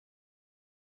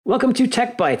Welcome to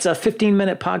Tech Bytes, a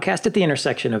 15-minute podcast at the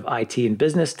intersection of IT and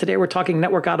business. Today we're talking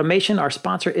network automation. Our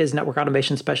sponsor is network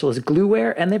automation specialist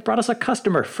Gluware, and they brought us a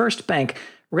customer, First Bank.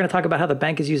 We're going to talk about how the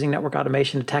bank is using network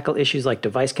automation to tackle issues like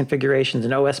device configurations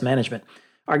and OS management.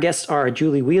 Our guests are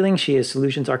Julie Wheeling, she is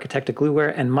solutions architect at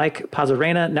Gluware, and Mike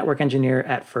Pazzarena, network engineer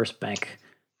at First Bank.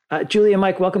 Julie and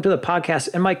Mike, welcome to the podcast.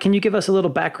 And Mike, can you give us a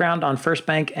little background on First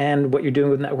Bank and what you're doing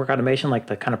with network automation, like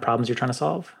the kind of problems you're trying to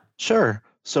solve? Sure.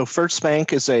 So First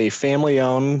Bank is a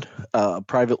family-owned,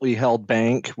 privately held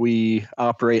bank. We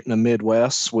operate in the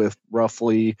Midwest with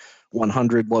roughly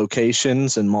 100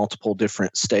 locations in multiple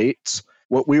different states.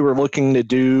 What we were looking to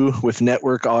do with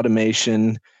network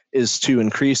automation is to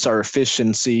increase our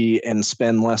efficiency and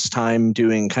spend less time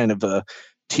doing kind of a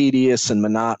tedious and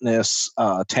monotonous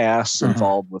tasks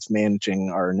involved with managing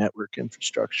our network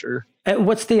infrastructure. And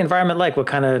what's the environment like? What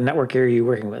kind of network are you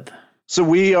working with? So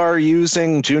we are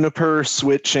using Juniper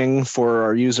switching for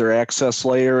our user access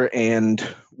layer, and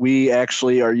we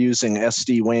actually are using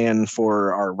SD-WAN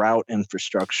for our route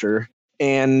infrastructure.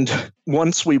 And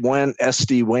once we went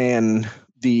SD-WAN,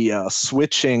 the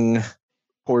switching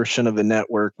portion of the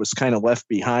network was kind of left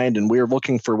behind, and we were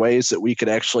looking for ways that we could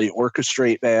actually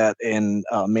orchestrate that and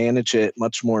manage it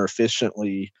much more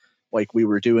efficiently like we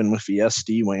were doing with the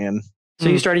SD-WAN. So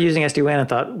you started using SD-WAN and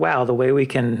thought, wow, the way we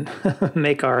can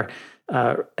make our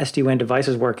SD-WAN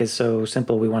devices work is so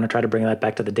simple. We want to try to bring that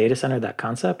back to the data center, that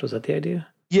concept. Was that the idea?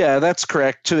 Yeah, that's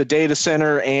correct. To the data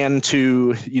center and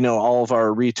to, all of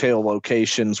our retail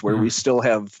locations where we still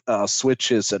have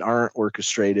switches that aren't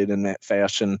orchestrated in that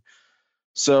fashion.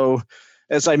 So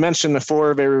as I mentioned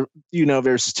before,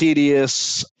 there's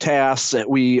tedious tasks that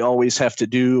we always have to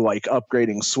do, like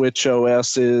upgrading switch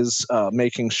OSs,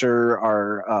 making sure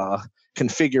our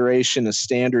configuration is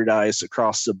standardized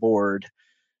across the board.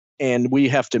 And we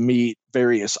have to meet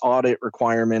various audit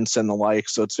requirements and the like.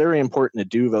 So it's very important to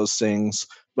do those things.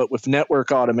 But with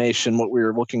network automation, what we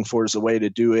were looking for is a way to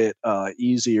do it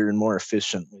easier and more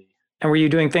efficiently. And were you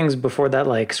doing things before that,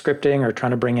 like scripting or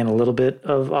trying to bring in a little bit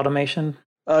of automation?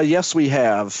 Yes, we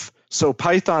have. So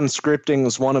Python scripting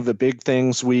is one of the big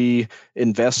things we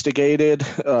investigated.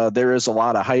 There is a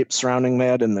lot of hype surrounding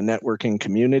that in the networking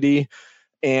community.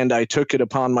 And I took it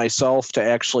upon myself to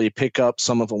actually pick up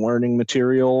some of the learning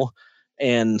material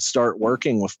and start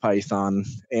working with Python.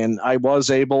 And I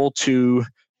was able to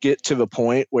get to the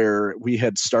point where we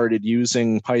had started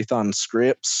using Python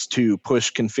scripts to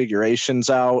push configurations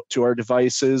out to our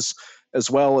devices, as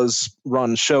well as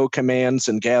run show commands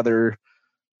and gather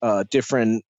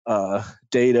different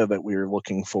data that we were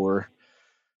looking for.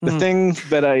 The thing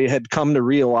that I had come to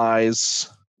realize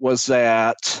was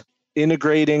that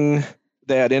integrating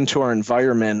that into our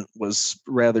environment was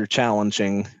rather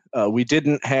challenging. We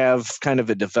didn't have kind of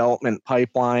a development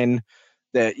pipeline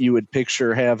that you would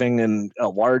picture having in a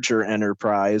larger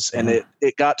enterprise. And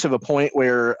it got to the point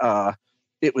where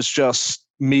it was just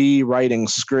me writing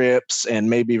scripts and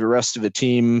maybe the rest of the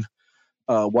team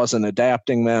wasn't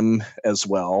adapting them as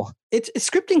well.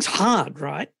 Scripting's hard,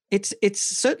 right? It's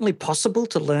certainly possible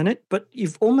to learn it, but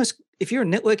if you're a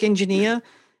network engineer,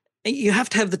 you have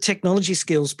to have the technology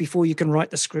skills before you can write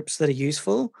the scripts that are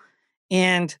useful.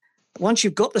 And once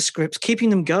you've got the scripts, keeping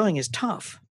them going is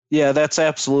tough. Yeah, that's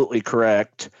absolutely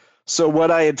correct. So what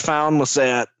I had found was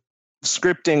that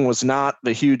scripting was not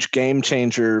the huge game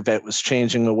changer that was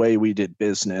changing the way we did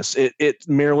business. It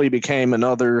merely became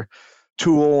another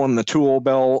tool in the tool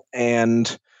belt,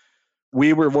 and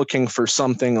we were looking for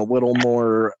something a little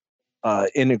more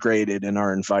integrated in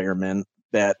our environment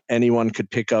that anyone could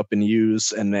pick up and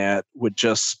use, and that would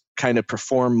just kind of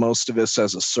perform most of this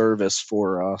as a service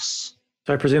for us.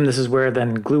 So I presume this is where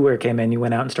then Gluware came in. You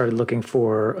went out and started looking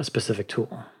for a specific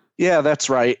tool. Yeah, that's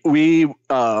right. We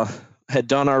had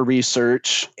done our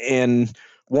research, and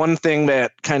one thing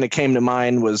that kind of came to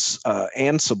mind was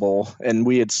Ansible, and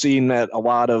we had seen that a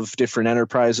lot of different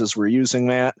enterprises were using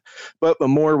that. But the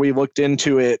more we looked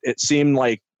into it, it seemed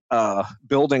like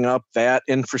building up that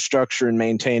infrastructure and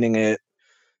maintaining it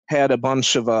had a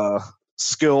bunch of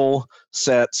skill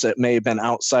sets that may have been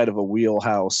outside of a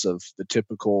wheelhouse of the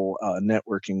typical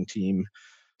networking team.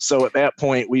 So at that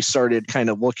point, we started kind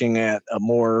of looking at a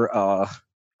more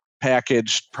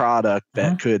packaged product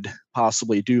that could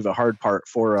possibly do the hard part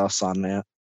for us on that.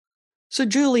 So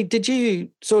Julie, did you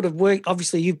sort of work,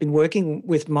 obviously you've been working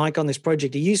with Mike on this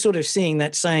project. Are you sort of seeing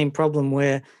that same problem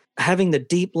where having the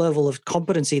deep level of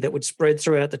competency that would spread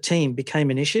throughout the team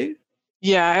became an issue?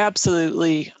 Yeah,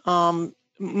 absolutely.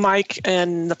 Mike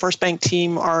and the First Bank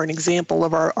team are an example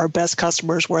of our best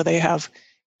customers where they have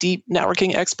deep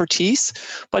networking expertise,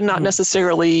 but not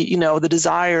necessarily, the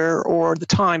desire or the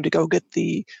time to go get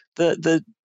the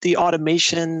the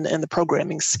automation and the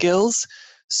programming skills.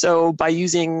 So by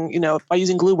using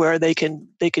Gluware, they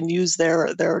can use their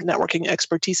networking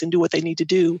expertise and do what they need to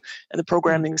do, and the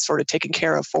programming is sort of taken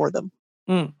care of for them.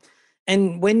 Mm.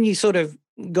 And when you sort of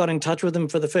got in touch with them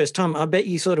for the first time, I bet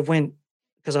you sort of went,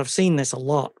 because I've seen this a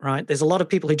lot, right? There's a lot of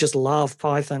people who just love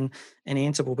Python and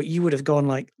Ansible, but you would have gone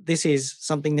like, this is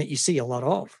something that you see a lot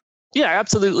of. Yeah,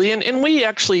 absolutely. And we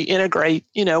actually integrate,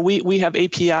 we have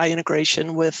API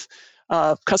integration with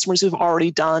customers who've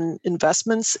already done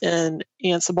investments in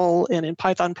Ansible and in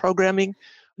Python programming.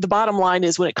 The bottom line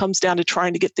is when it comes down to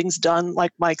trying to get things done,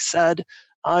 like Mike said,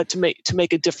 to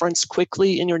make a difference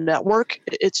quickly in your network,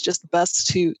 it's just best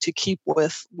to keep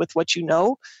with what you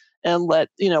know and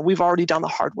we've already done the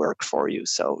hard work for you.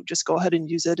 So just go ahead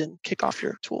and use it and kick off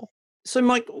your tool. So,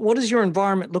 Mike, what does your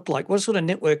environment look like? What sort of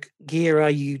network gear are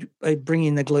you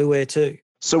bringing the Gluware to?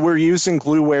 So we're using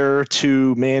Gluware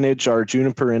to manage our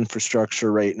Juniper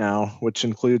infrastructure right now, which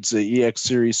includes the EX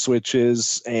series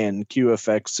switches and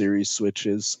QFX series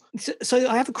switches. So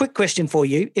I have a quick question for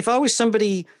you. If I was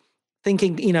somebody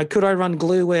thinking, could I run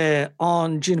Gluware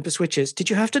on Juniper switches? Did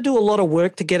you have to do a lot of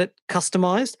work to get it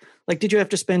customized? Like, did you have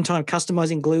to spend time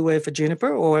customizing Gluware for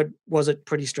Juniper, or was it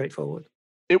pretty straightforward?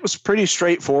 It was pretty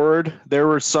straightforward. There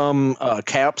were some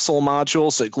capsule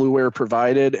modules that Gluware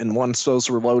provided, and once those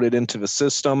were loaded into the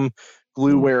system,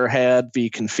 Gluware had the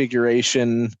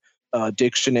configuration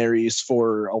dictionaries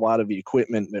for a lot of the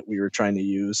equipment that we were trying to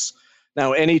use.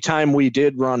 Now, anytime we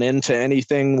did run into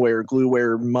anything where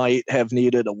Gluware might have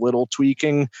needed a little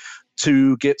tweaking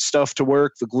to get stuff to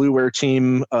work, the Gluware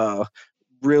team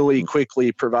really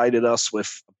quickly provided us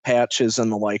with patches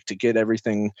and the like to get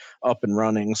everything up and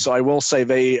running. So I will say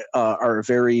they are a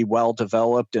very well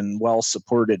developed and well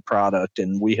supported product,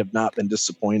 and we have not been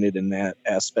disappointed in that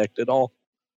aspect at all.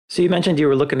 So you mentioned you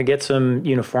were looking to get some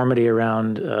uniformity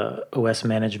around OS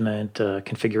management,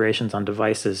 configurations on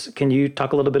devices. Can you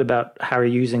talk a little bit about how you're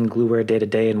using Gluware day to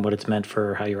day and what it's meant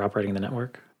for how you're operating the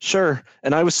network? Sure.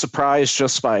 And I was surprised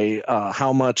just by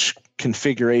how much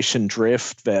configuration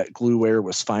drift that Gluware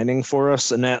was finding for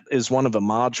us. And that is one of the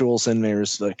modules in there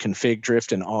is the config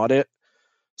drift and audit.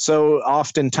 So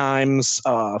oftentimes,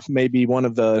 maybe one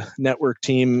of the network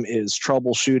team is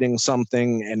troubleshooting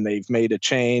something and they've made a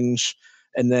change.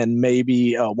 And then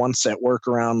maybe once that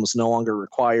workaround was no longer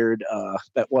required,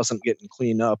 that wasn't getting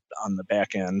cleaned up on the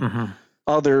back end. Mm-hmm.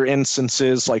 Other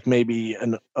instances, like maybe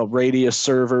a Radius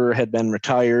server had been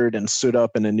retired and stood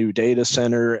up in a new data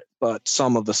center, but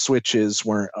some of the switches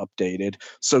weren't updated.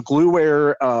 So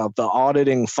Gluware, the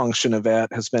auditing function of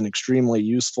that has been extremely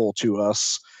useful to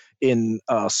us in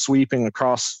sweeping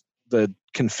across the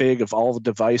config of all the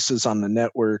devices on the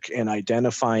network and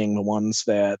identifying the ones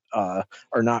that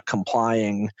are not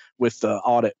complying with the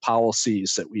audit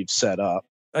policies that we've set up.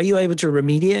 Are you able to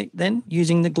remediate then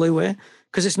using the Gluware?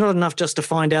 Because it's not enough just to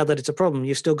find out that it's a problem.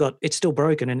 It's still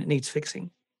broken and it needs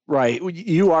fixing. Right.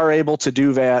 You are able to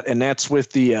do that, and that's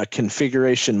with the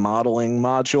configuration modeling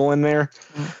module in there.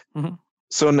 Mm-hmm.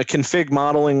 So in the config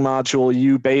modeling module,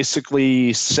 you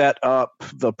basically set up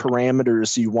the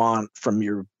parameters you want from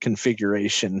your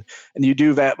configuration. And you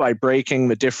do that by breaking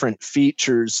the different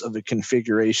features of the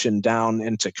configuration down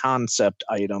into concept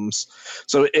items.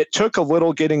 So it took a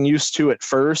little getting used to at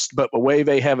first, but the way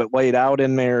they have it laid out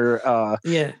in there,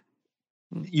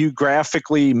 you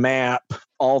graphically map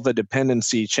all the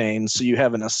dependency chains. So you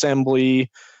have an assembly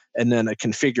and then a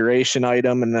configuration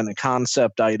item and then a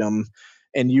concept item.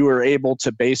 And you are able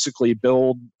to basically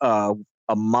build a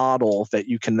model that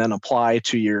you can then apply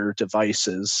to your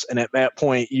devices. And at that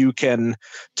point, you can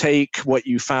take what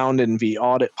you found in the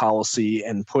audit policy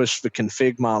and push the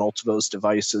config model to those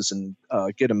devices and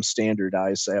get them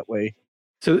standardized that way.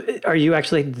 So do you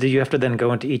have to then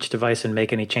go into each device and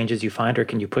make any changes you find, or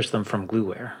can you push them from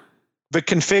Gluware? The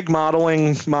config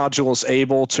modeling module is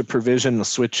able to provision the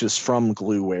switches from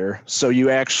Gluware. So you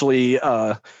actually,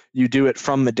 you do it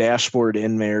from the dashboard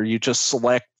in there. You just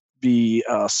select the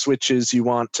switches you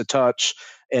want to touch,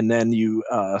 and then you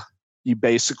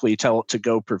basically tell it to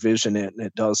go provision it, and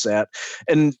it does that.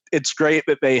 And it's great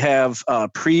that they have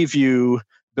preview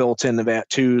built into that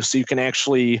too, so you can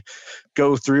actually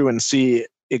go through and see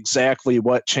exactly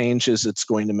what changes it's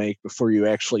going to make before you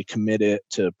actually commit it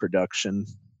to production.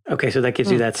 Okay, so that gives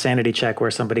you that sanity check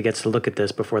where somebody gets to look at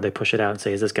this before they push it out and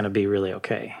say, is this going to be really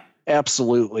okay?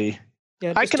 Absolutely.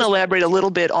 Yeah, I can elaborate a little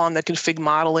bit on the config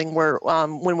modeling where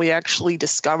when we actually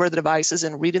discover the devices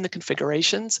and read in the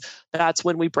configurations, that's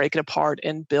when we break it apart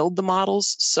and build the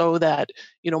models so that,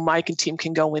 Mike and team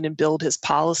can go in and build his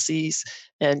policies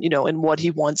and, and what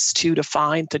he wants to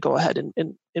define to go ahead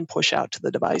and push out to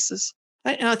the devices.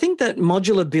 And I think that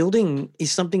modular building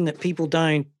is something that people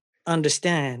don't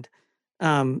understand.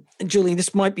 Julie,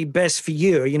 this might be best for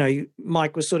you. You know,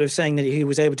 Mike was sort of saying that he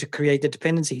was able to create the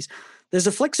dependencies. There's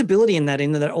a flexibility in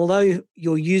that although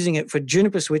you're using it for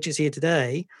Juniper switches here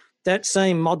today, that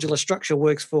same modular structure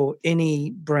works for any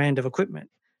brand of equipment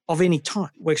of any type.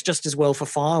 Works just as well for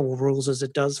firewall rules as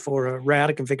it does for a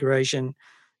router configuration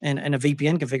and a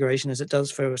VPN configuration as it does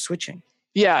for switching.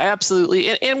 Yeah,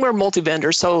 absolutely. And we're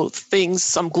multi-vendor, so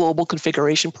some global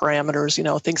configuration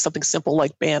parameters, something simple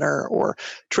like banner or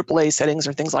AAA settings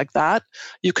or things like that,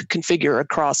 you could configure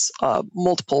across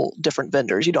multiple different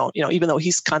vendors. You don't, even though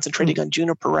he's concentrating on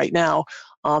Juniper right now,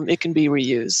 it can be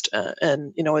reused.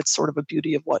 And it's sort of a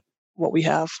beauty of what we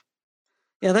have.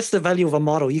 Yeah, that's the value of a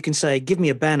model. You can say, give me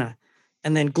a banner,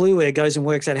 and then Gluware goes and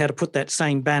works out how to put that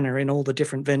same banner in all the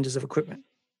different vendors of equipment.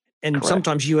 And Correct.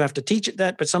 Sometimes you have to teach it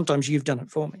that, but sometimes you've done it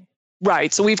for me.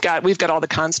 Right. So we've got all the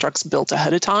constructs built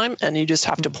ahead of time, and you just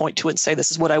have to point to it and say,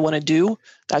 this is what I want to do.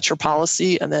 That's your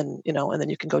policy. And then, and then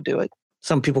you can go do it.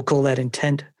 Some people call that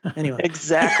intent. Anyway.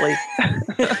 Exactly.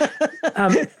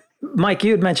 Mike, you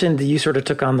had mentioned that you sort of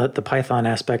took on the Python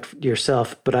aspect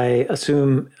yourself, but I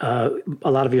assume a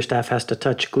lot of your staff has to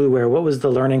touch Gluware. What was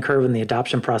the learning curve and the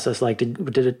adoption process like?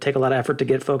 Did it take a lot of effort to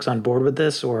get folks on board with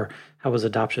this, or how was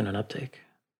adoption and uptake?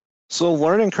 So the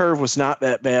learning curve was not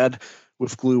that bad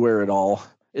with Gluware at all.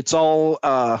 It's all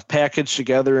packaged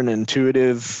together in an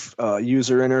intuitive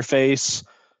user interface.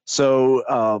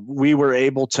 So we were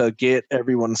able to get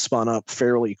everyone spun up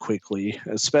fairly quickly,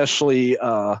 especially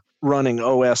running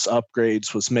OS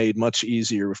upgrades was made much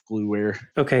easier with Gluware.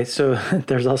 Okay, so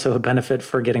there's also a benefit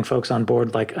for getting folks on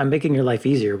board, like I'm making your life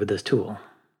easier with this tool.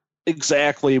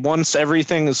 Exactly. Once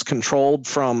everything is controlled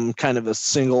from kind of a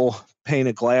single pane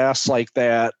of glass like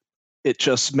that, it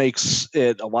just makes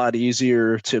it a lot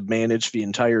easier to manage the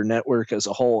entire network as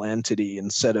a whole entity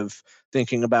instead of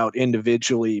thinking about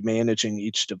individually managing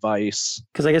each device.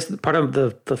 Because I guess part of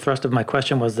the thrust of my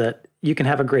question was that you can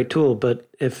have a great tool, but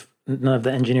if none of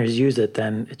the engineers use it,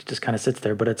 then it just kind of sits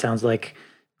there. But it sounds like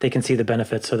they can see the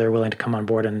benefits, so they're willing to come on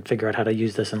board and figure out how to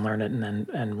use this and learn it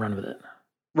and run with it.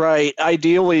 Right.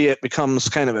 Ideally, it becomes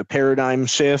kind of a paradigm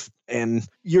shift. And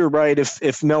you're right.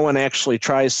 If no one actually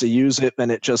tries to use it,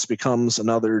 then it just becomes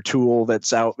another tool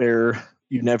that's out there.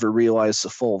 You never realize the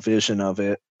full vision of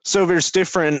it. So there's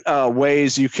different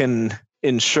ways you can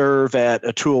ensure that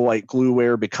a tool like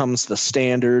Gluware becomes the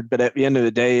standard. But at the end of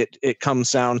the day, it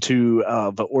comes down to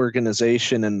the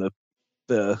organization and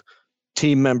the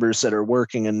team members that are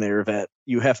working in there, that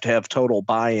you have to have total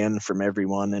buy-in from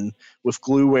everyone. And with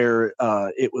Gluware,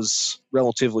 it was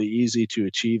relatively easy to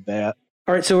achieve that.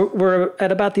 All right, so we're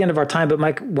at about the end of our time, but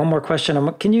Mike, one more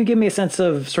question. Can you give me a sense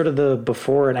of sort of the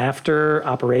before and after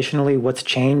operationally? What's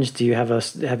changed? Do you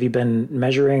have you been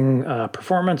measuring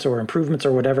performance or improvements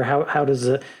or whatever? How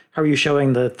are you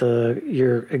showing that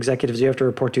your executives you have to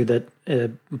report to that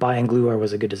buying Gluware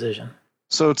was a good decision?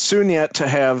 So it's soon yet to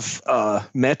have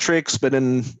metrics, but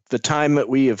in the time that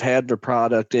we have had the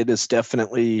product, it has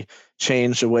definitely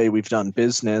changed the way we've done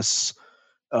business.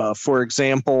 For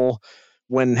example,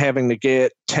 when having to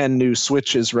get 10 new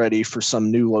switches ready for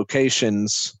some new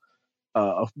locations,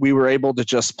 we were able to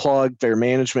just plug their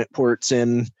management ports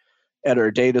in at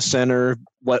our data center,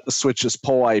 let the switches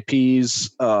pull IPs,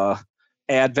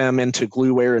 add them into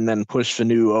Gluware, and then push the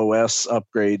new OS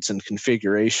upgrades and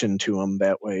configuration to them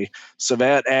that way. So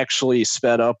that actually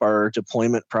sped up our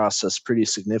deployment process pretty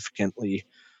significantly.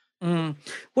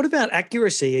 What about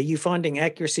accuracy? Are you finding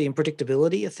accuracy and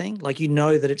predictability a thing? Like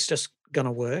that it's just going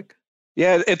to work?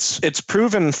 Yeah, it's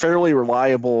proven fairly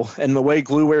reliable. And the way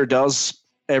Gluware does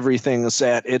everything is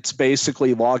that it's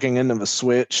basically logging into the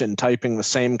switch and typing the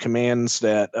same commands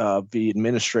that the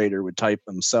administrator would type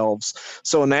themselves.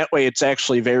 So in that way, it's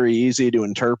actually very easy to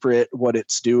interpret what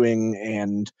it's doing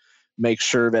and make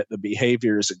sure that the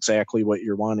behavior is exactly what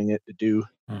you're wanting it to do.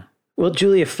 Well,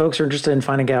 Julie, if folks are interested in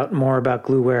finding out more about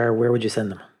Gluware, where would you send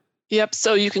them? Yep.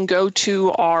 So you can go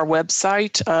to our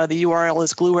website. The URL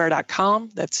is gluware.com.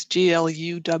 That's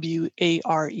GLUWARE.com.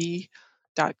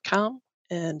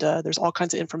 And there's all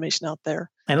kinds of information out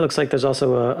there. And it looks like there's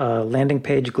also a landing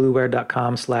page,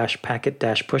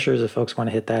 gluware.com/packet-pushers. If folks want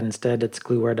to hit that instead, it's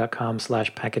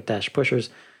gluware.com/packet-pushers.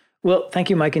 Well, thank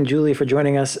you, Mike and Julie, for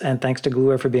joining us. And thanks to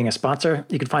Gluware for being a sponsor.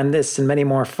 You can find this and many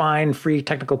more fine, free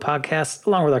technical podcasts,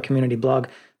 along with our community blog.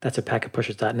 That's at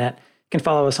packetpushers.net. You can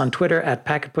follow us on Twitter at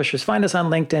packetpushers, find us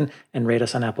on LinkedIn, and rate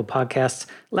us on Apple Podcasts.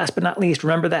 Last but not least,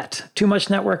 remember that too much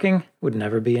networking would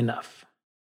never be enough.